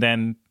password, and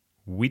then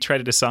we try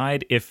to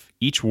decide if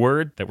each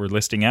word that we're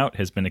listing out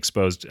has been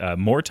exposed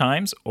more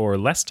times or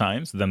less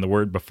times than the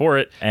word before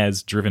it,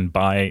 as driven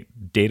by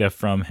data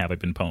from Have I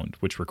Been Pwned,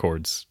 which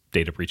records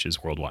data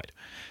breaches worldwide.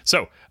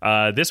 So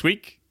this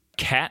week,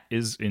 Kat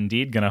is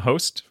indeed going to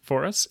host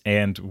for us,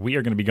 and we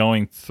are going to be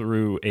going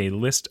through a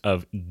list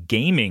of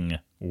gaming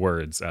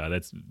words.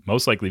 That's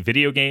most likely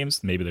video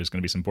games. Maybe there's going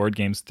to be some board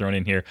games thrown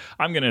in here.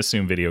 I'm going to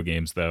assume video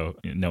games, though,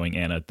 knowing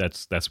Anna,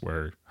 that's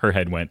where her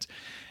head went.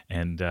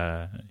 And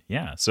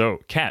so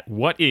Kat,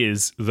 what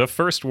is the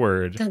first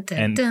word, Dun, dun,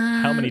 and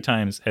dun. how many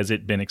times has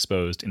it been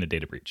exposed in a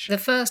data breach? The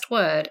first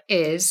word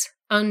is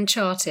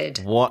Uncharted.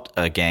 What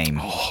a game.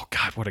 Oh,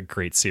 God, what a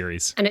great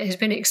series. And it has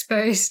been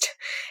exposed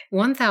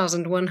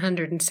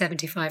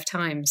 1,175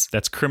 times.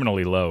 That's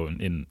criminally low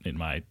in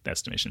my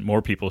estimation.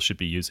 More people should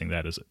be using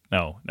that as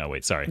no,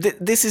 wait, sorry.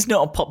 This is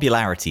not a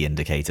popularity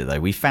indicator, though.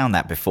 We found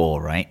that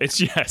before, right?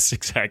 Yes,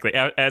 exactly.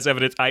 As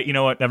evidence, you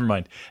know what? Never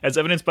mind. As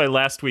evidenced by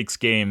last week's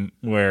game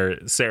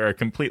where Sarah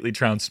completely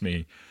trounced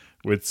me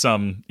with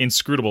some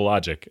inscrutable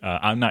logic.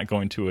 I'm not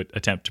going to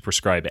attempt to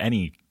prescribe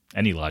any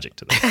logic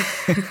to this.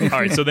 All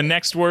right, so the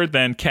next word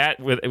then, Kat,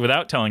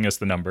 without telling us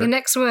the number. The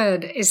next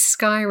word is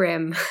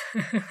Skyrim.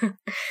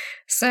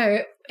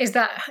 So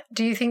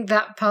do you think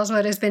that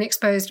password has been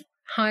exposed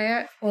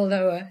higher or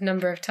lower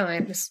number of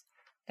times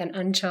than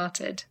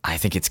Uncharted? I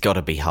think it's got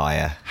to be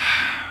higher.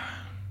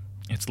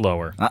 It's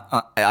lower.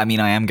 I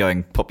mean, I am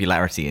going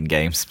popularity in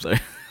games,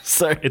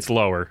 so It's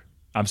lower.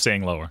 I'm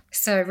saying lower.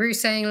 So Rue's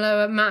saying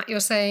lower. Matt, you're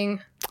saying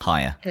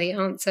higher. the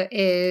answer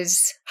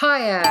is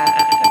higher.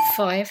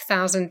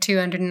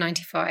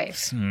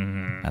 5,295.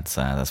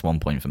 That's 1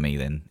 point for me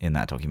then in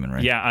that document,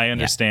 right? Yeah, I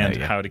understand there you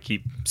go. how to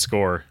keep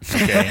score.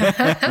 Okay.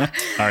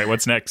 All right,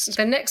 what's next?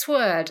 The next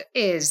word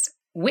is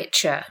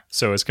Witcher.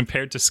 So as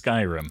compared to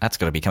Skyrim. That's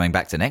got to be coming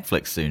back to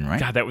Netflix soon, right?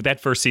 God,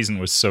 that first season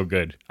was so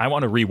good. I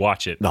want to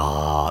rewatch it.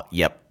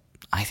 Yep.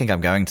 I think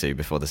I'm going to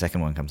before the second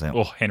one comes out.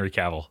 Oh, Henry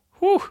Cavill.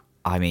 Whew.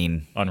 I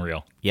mean,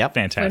 Unreal. Yep.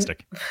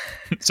 Fantastic.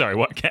 Sorry,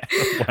 what?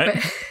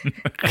 What?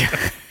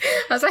 I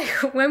was like,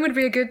 when would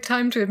be a good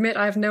time to admit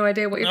I have no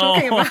idea what you're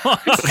talking about?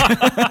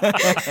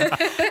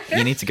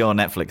 You need to go on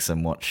Netflix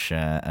and watch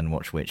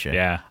Witcher.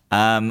 Yeah.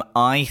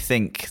 I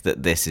think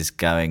that this is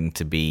going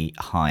to be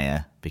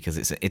higher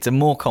because it's a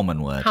more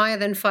common word. Higher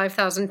than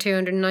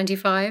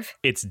 5,295?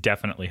 It's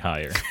definitely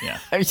higher. Yeah.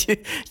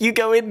 You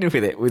go in with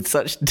it with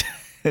such definition.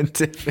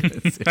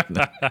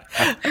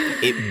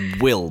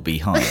 It will be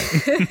higher.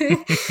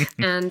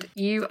 And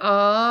you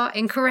are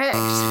incorrect,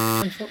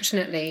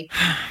 unfortunately.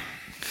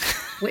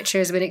 Witcher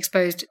has been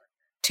exposed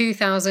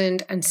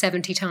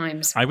 2,070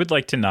 times. I would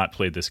like to not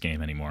play this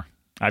game anymore.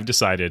 I've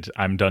decided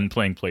I'm done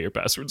playing Play Your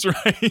Passwords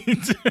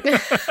Right.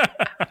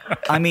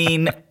 I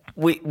mean,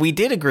 we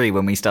did agree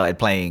when we started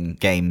playing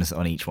games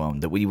on each one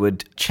that we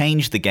would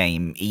change the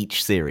game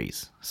each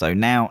series. So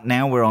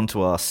now we're on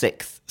to our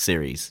 6th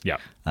series,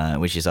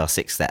 which is our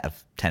 6th set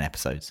of 10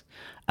 episodes.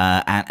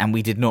 And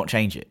we did not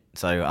change it.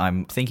 So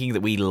I'm thinking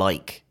that we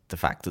like the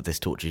fact that this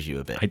tortures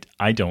you a bit.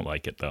 I don't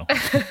like it, though.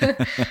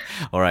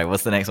 All right,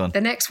 what's the next one? The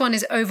next one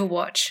is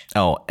Overwatch.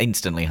 Oh,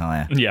 instantly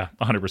higher. Yeah,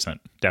 100%.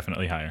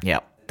 Definitely higher. Yeah.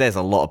 There's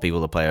a lot of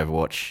people that play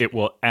Overwatch. It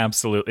will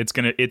absolutely.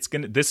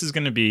 This is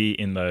gonna be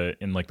in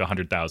like the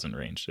 100,000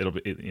 range. It'll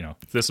be,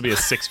 this will be a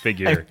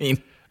 6-figure. I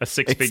mean, a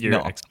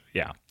 6-figure.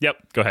 Yeah.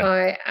 Yep. Go ahead.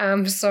 I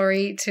am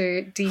sorry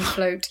to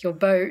defloat your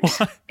boat.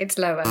 It's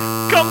lower.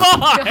 Come on.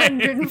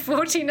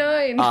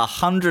 149.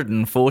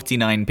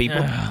 149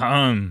 people.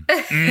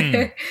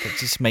 That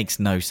just makes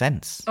no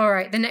sense. All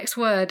right, the next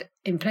word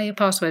in Play Your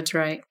Passwords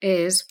Right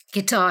is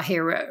Guitar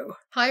Hero.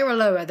 Higher or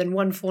lower than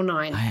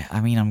 149? I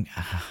mean,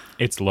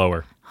 It's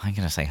lower. I'm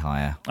going to say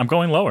higher. I'm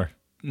going lower.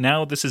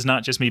 Now this is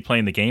not just me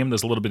playing the game.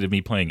 There's a little bit of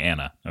me playing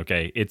Anna.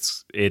 Okay,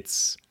 it's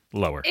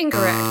lower.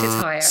 Incorrect. It's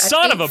higher.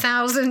 Son of a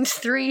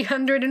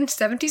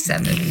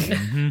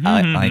 8,377.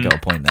 I got a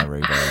point there,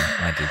 Ruben.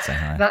 I did say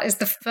higher. That is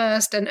the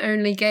first and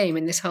only game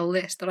in this whole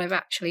list that I've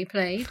actually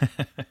played.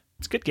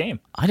 It's a good game.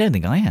 I don't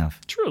think I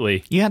have.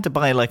 Truly. You had to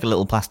buy like a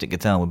little plastic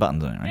guitar with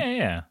buttons on it, right?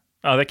 Yeah.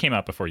 Oh, that came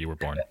out before you were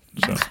born.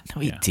 So,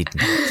 No, it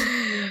didn't.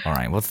 All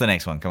right, what's the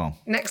next one? Come on.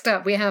 Next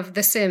up, we have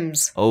The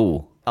Sims.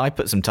 Oh, I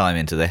put some time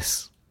into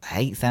this.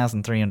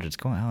 8,300 is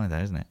quite high, though,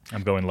 isn't it?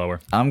 I'm going lower.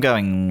 I'm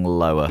going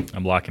lower.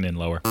 I'm locking in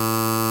lower.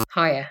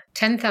 Higher.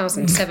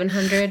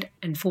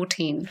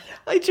 10,714.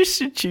 I just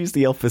should choose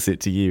the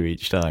opposite to you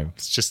each time.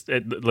 It's just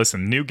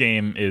listen. New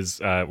game is.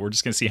 We're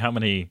just gonna see how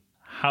many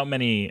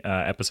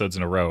episodes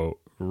in a row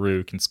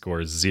Rue can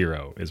score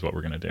 0 is what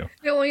we're gonna do.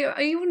 Oh,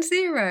 are you on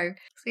 0?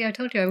 See, I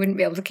told you I wouldn't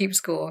be able to keep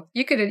score.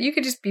 You could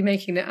just be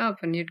making it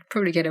up and you'd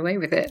probably get away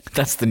with it.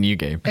 That's the new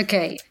game.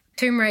 Okay.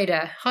 Tomb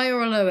Raider, higher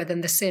or lower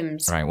than The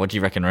Sims? Right, what do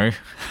you reckon, Rue?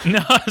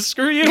 No,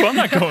 screw you. I'm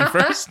not going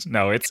first.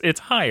 No, it's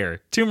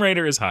higher. Tomb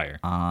Raider is higher.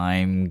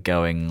 I'm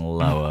going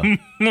lower.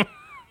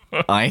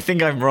 I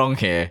think I'm wrong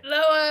here. Lower!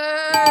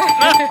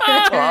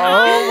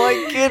 Oh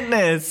my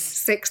goodness.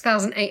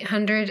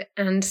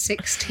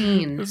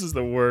 6,816. This is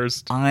the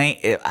worst.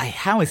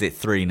 How is it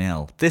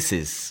 3-0? This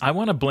is... I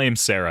want to blame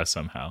Sarah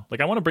somehow.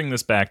 Like I want to bring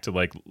this back to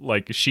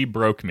like she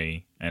broke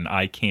me and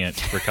I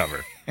can't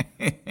recover.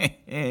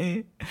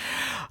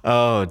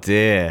 Oh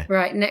dear.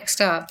 Right,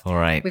 next up, All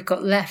right. we've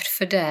got Left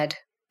 4 Dead.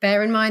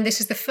 Bear in mind,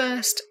 this is the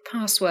first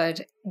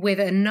password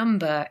with a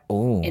number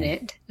Oh. in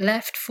it.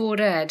 Left 4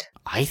 Dead.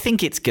 I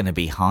think it's going to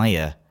be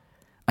higher.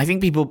 I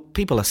think people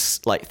are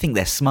like think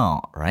they're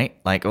smart, right?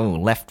 Like, oh,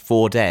 Left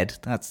 4 Dead.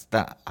 That's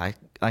that. I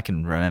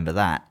can remember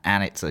that,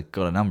 and it's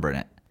got a number in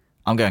it.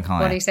 I'm going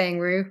higher. What are you saying,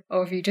 Rue?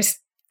 Or have you just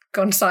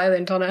gone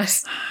silent on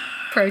us?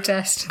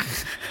 Protest.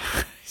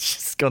 He's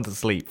just gone to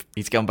sleep.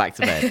 He's gone back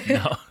to bed.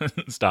 No,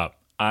 stop.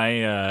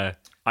 I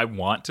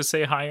want to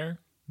say higher,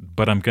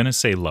 but I'm gonna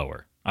say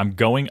lower. I'm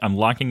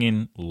locking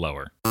in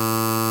lower.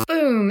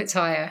 Boom, it's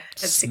higher at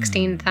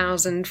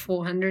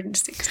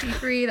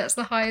 16,463. That's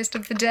the highest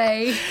of the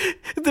day.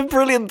 The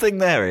brilliant thing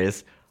there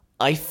is,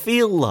 I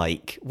feel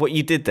like what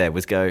you did there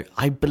was go,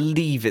 I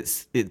believe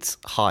it's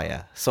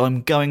higher, so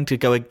I'm going to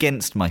go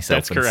against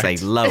myself That's and correct.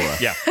 say lower.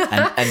 Yeah.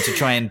 and to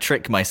try and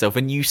trick myself,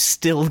 and you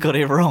still got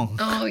it wrong.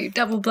 Oh, you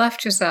double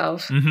bluffed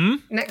yourself. Mm-hmm.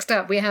 Next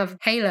up, we have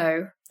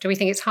Halo. Do we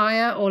think it's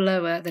higher or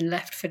lower than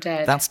Left 4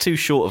 Dead? That's too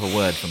short of a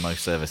word for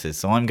most services,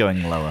 so I'm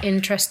going lower.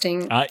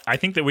 Interesting. I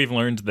think that we've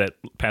learned that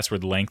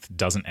password length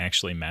doesn't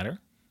actually matter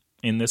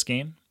in this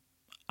game.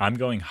 I'm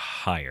going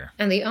higher.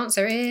 And the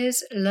answer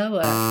is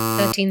lower,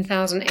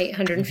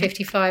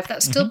 13,855.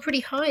 That's still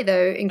pretty high,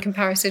 though, in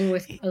comparison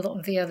with a lot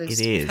of the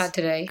others It we've is. had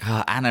today.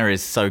 God, Anna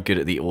is so good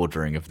at the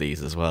ordering of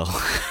these as well.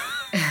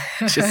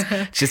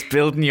 just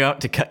building you up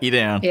to cut you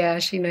down. Yeah,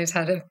 she knows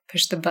how to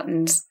push the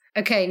buttons.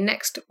 Okay,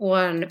 next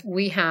one,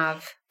 we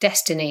have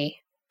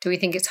Destiny. Do we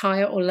think it's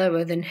higher or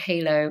lower than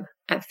Halo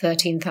at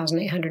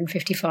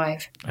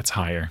 13,855? That's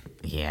higher.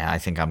 Yeah, I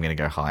think I'm going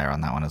to go higher on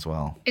that one as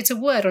well. It's a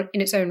word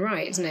in its own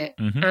right, isn't it?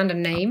 And a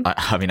name.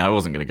 I mean, I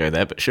wasn't going to go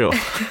there, but sure.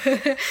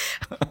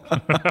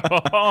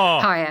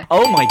 Higher.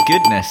 Oh my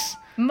goodness.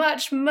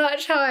 Much,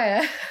 much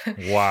higher.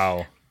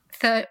 Wow.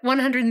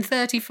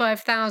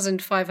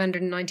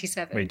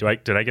 135,597. Wait,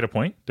 did I get a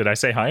point? Did I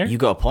say higher? You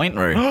got a point,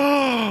 Rue.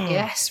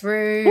 Yes,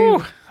 Rue.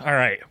 Whew. All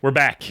right, we're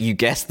back. You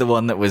guessed the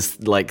one that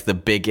was like the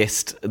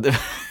biggest, the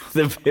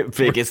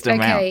biggest Okay.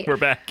 amount. We're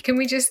back. Can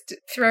we just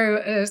throw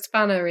a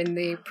spanner in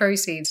the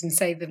proceeds and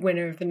say the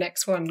winner of the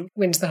next one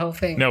wins the whole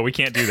thing? No, we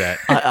can't do that.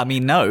 I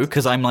mean, no,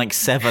 because I'm like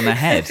 7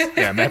 ahead.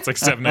 Yeah, Matt's like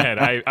 7 ahead.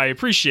 I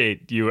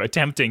appreciate you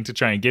attempting to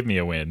try and give me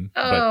a win.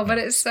 Oh, but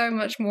it's so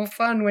much more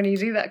fun when you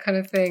do that kind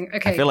of thing.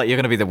 Okay. I feel like you're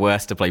going to be the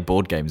worst to play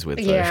board games with.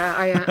 Though. Yeah,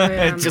 I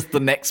am. Just the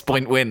next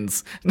point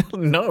wins.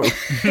 No.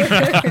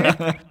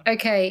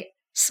 Okay,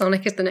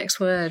 Sonic is the next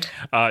word.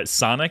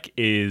 Sonic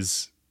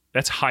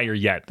that's higher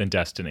yet than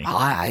Destiny.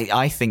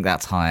 I think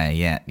that's higher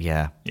yet.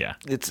 Yeah. Yeah.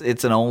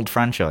 It's an old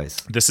franchise.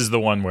 This is the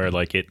one where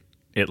like it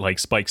like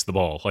spikes the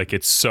ball. Like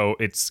it's going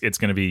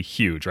to be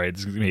huge, right?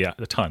 It's going to be a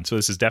ton. So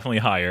this is definitely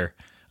higher,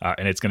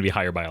 and it's going to be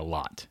higher by a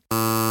lot.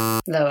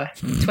 Lower.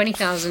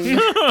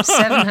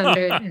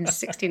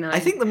 20,769. I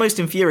think the most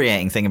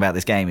infuriating thing about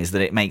this game is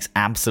that it makes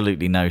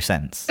absolutely no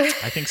sense.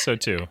 I think so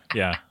too.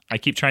 Yeah. I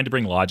keep trying to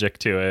bring logic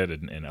to it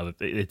and other.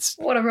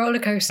 What a roller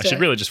coaster. I should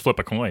really just flip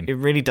a coin. It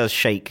really does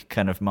shake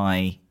kind of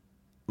my...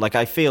 Like,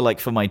 I feel like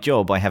for my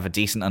job, I have a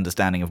decent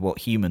understanding of what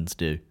humans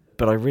do,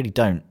 but I really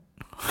don't.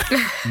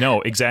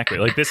 No, exactly.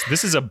 Like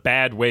this is a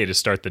bad way to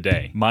start the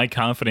day. My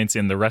confidence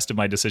in the rest of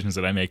my decisions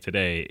that I make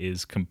today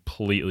is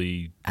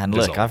completely And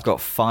look, dissolved. I've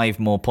got 5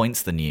 more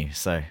points than you,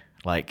 so...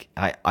 Like,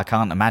 I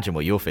can't imagine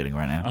what you're feeling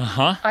right now.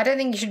 Uh-huh. I don't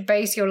think you should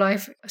base your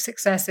life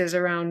successes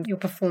around your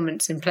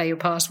performance in Play Your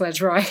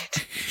Passwords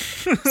Right.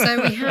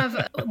 So we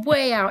have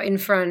way out in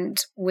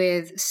front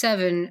with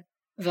 7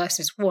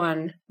 versus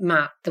 1,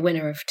 Matt, the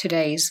winner of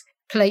today's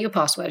Play Your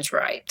Passwords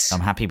Right. I'm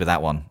happy with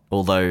that one,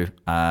 although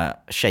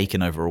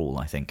shaken overall,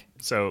 I think.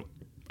 So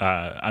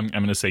I'm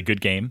going to say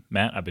good game,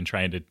 Matt. I've been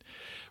trying to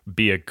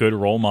be a good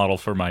role model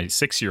for my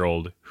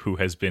 6-year-old who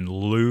has been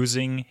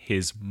losing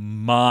his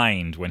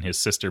mind when his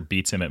sister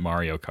beats him at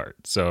Mario Kart.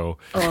 So,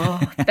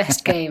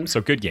 best game.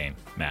 So good game,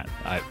 Matt.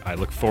 I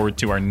look forward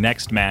to our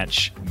next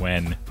match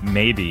when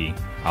maybe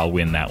I'll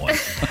win that one.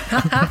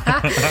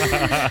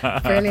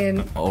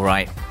 Brilliant. All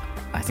right.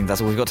 I think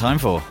that's all we've got time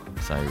for.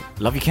 So,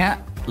 love you,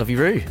 Kat. Love you,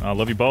 Roo. I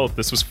love you both.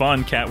 This was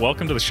fun. Kat,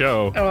 welcome to the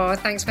show. Oh,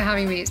 thanks for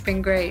having me. It's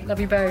been great. Love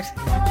you both.